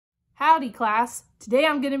Howdy class, today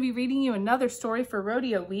I'm going to be reading you another story for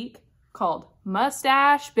Rodeo Week called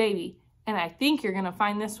Mustache Baby, and I think you're going to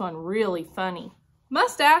find this one really funny.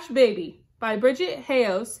 Mustache Baby by Bridget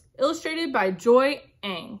Hayos, illustrated by Joy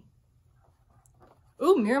Ang.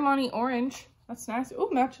 Ooh, Miramani orange, that's nice. Ooh,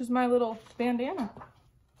 matches my little bandana.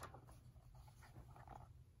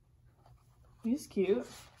 He's cute.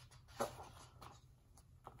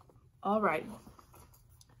 All right.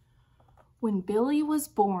 When Billy was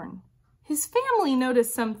born, his family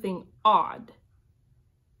noticed something odd.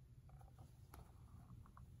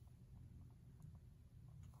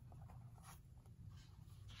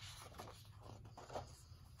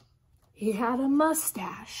 He had a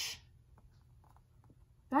mustache.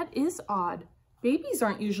 That is odd. Babies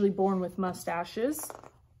aren't usually born with mustaches.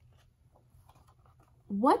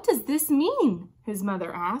 What does this mean? His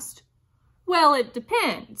mother asked. Well, it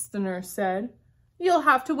depends, the nurse said. You'll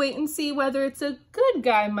have to wait and see whether it's a good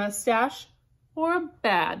guy mustache or a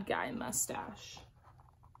bad guy mustache.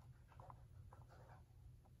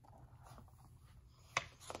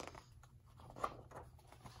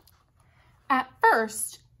 At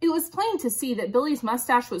first, it was plain to see that Billy's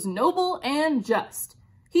mustache was noble and just.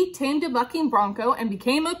 He tamed a bucking bronco and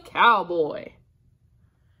became a cowboy.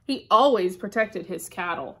 He always protected his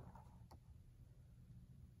cattle.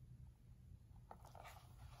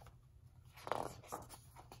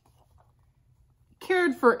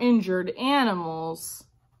 Cared for injured animals,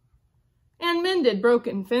 and mended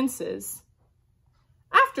broken fences.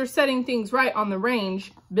 After setting things right on the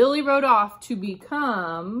range, Billy rode off to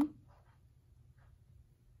become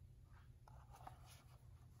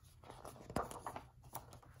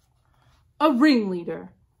a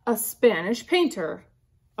ringleader, a Spanish painter,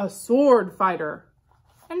 a sword fighter,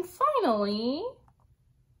 and finally,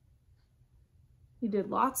 he did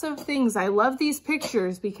lots of things. I love these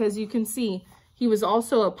pictures because you can see he was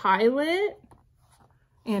also a pilot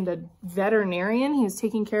and a veterinarian. He was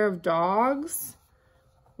taking care of dogs.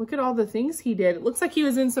 Look at all the things he did. It looks like he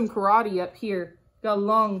was in some karate up here. Got a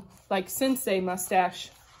long, like, sensei mustache.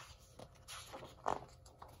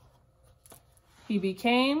 He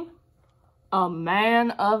became a man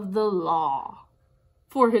of the law,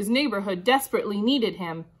 for his neighborhood desperately needed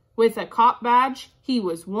him. With a cop badge, he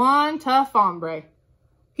was one tough hombre.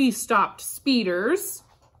 He stopped speeders,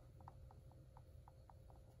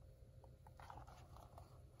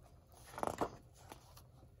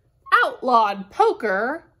 outlawed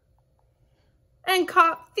poker, and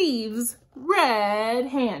caught thieves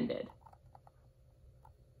red-handed.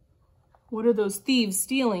 What are those thieves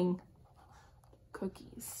stealing?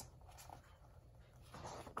 Cookies.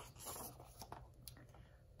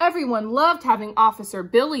 Everyone loved having Officer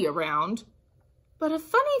Billy around, but a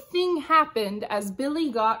funny thing happened as Billy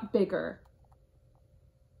got bigger.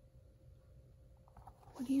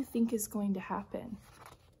 What do you think is going to happen?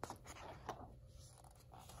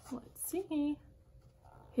 Let's see.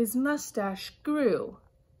 His mustache grew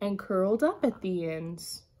and curled up at the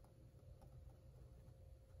ends.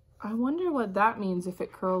 I wonder what that means if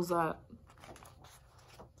it curls up.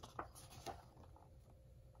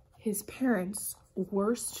 His parents'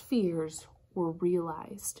 worst fears were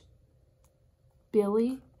realized.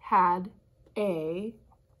 Billy had a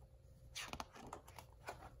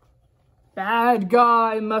bad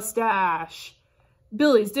guy mustache.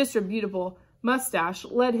 Billy's disreputable mustache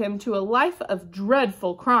led him to a life of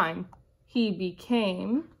dreadful crime. He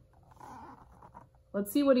became...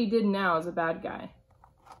 Let's see what he did now as a bad guy.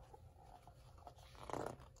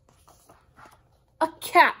 A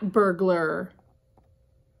cat burglar.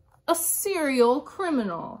 A serial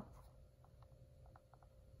criminal.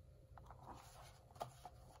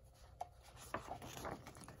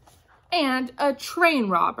 And a train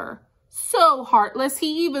robber. So heartless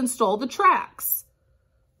he even stole the tracks.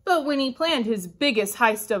 But when he planned his biggest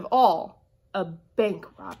heist of all, a bank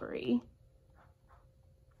robbery,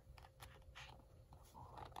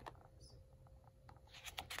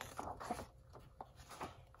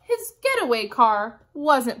 his getaway car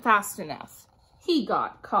wasn't fast enough. He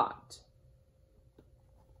got caught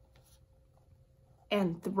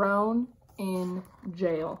and thrown in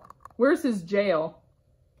jail. Where's his jail?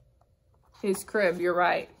 His crib, you're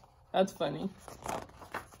right. That's funny.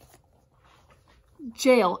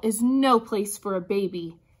 Jail is no place for a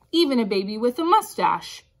baby, even a baby with a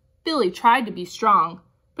mustache. Billy tried to be strong,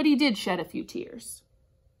 but he did shed a few tears.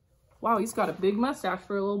 Wow, he's got a big mustache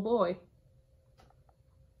for a little boy.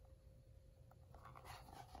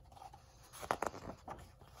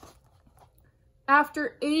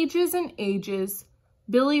 After ages and ages,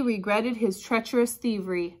 Billy regretted his treacherous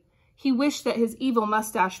thievery. He wished that his evil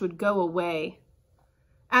mustache would go away.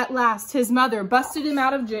 At last, his mother busted him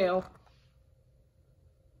out of jail.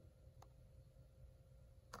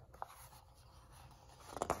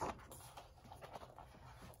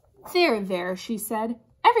 There, she said.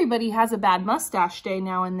 Everybody has a bad mustache day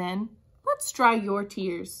now and then. Let's dry your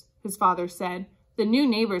tears, his father said. The new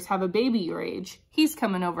neighbors have a baby your age. He's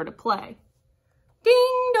coming over to play.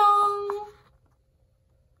 Ding dong!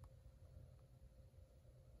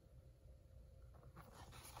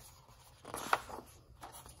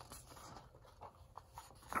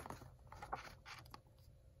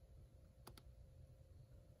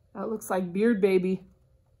 That looks like Beard Baby.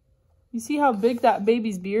 You see how big that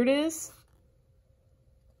baby's beard is?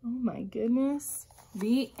 Oh my goodness.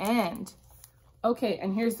 The end. Okay,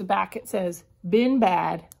 and here's the back. It says, been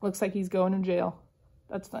bad. Looks like he's going to jail.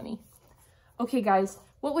 That's funny. Okay, guys,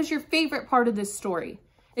 what was your favorite part of this story?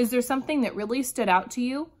 Is there something that really stood out to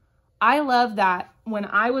you? I love that when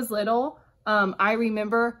I was little, I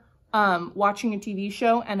remember watching a TV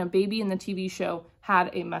show, and a baby in the TV show had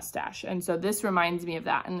a mustache. And so this reminds me of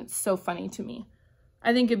that, and it's so funny to me.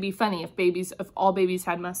 I think it'd be funny if all babies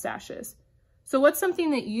had mustaches. So what's something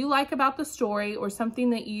that you like about the story, or something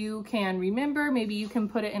that you can remember? Maybe you can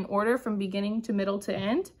put it in order from beginning to middle to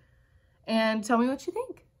end, and tell me what you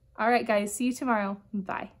think. All right, guys, see you tomorrow.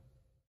 Bye.